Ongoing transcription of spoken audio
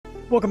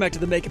Welcome back to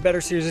the Make It Better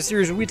series, a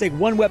series where we take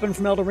one weapon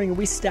from Elden Ring and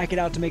we stack it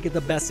out to make it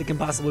the best it can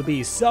possibly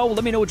be. So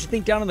let me know what you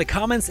think down in the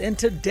comments, and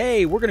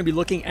today we're going to be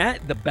looking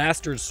at the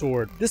Bastard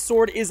Sword. This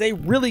sword is a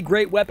really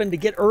great weapon to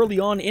get early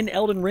on in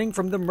Elden Ring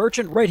from the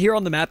merchant right here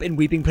on the map in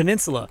Weeping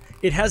Peninsula.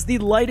 It has the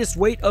lightest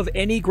weight of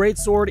any great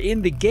sword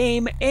in the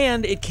game,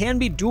 and it can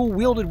be dual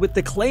wielded with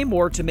the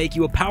Claymore to make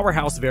you a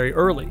powerhouse very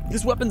early.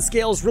 This weapon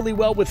scales really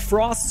well with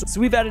Frost, so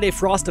we've added a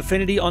Frost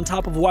affinity on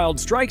top of Wild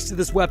Strikes to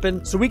this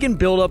weapon so we can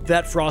build up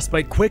that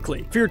Frostbite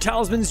quickly. For your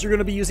talismans, you're going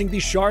to be using the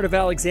Shard of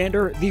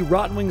Alexander, the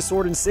Rottenwing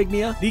Sword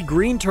Insignia, the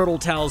Green Turtle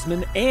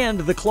Talisman, and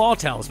the Claw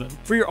Talisman.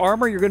 For your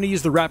armor, you're going to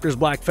use the Raptor's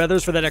Black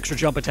Feathers for that extra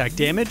jump attack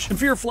damage. And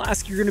for your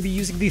flask, you're going to be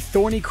using the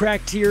Thorny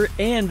Crack Tier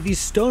and the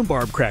Stone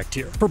Barb Crack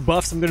Tier. For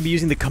buffs, I'm going to be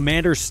using the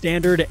Commander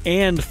Standard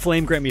and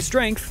Flame Grant Me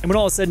Strength. And when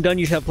all is said and done,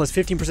 you should have plus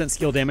 15%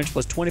 skill damage,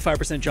 plus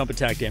 25% jump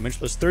attack damage,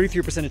 plus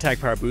 33% attack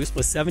power boost,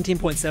 plus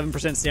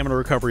 17.7% stamina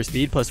recovery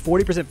speed, plus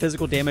 40%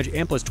 physical damage,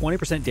 and plus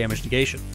 20% damage negation.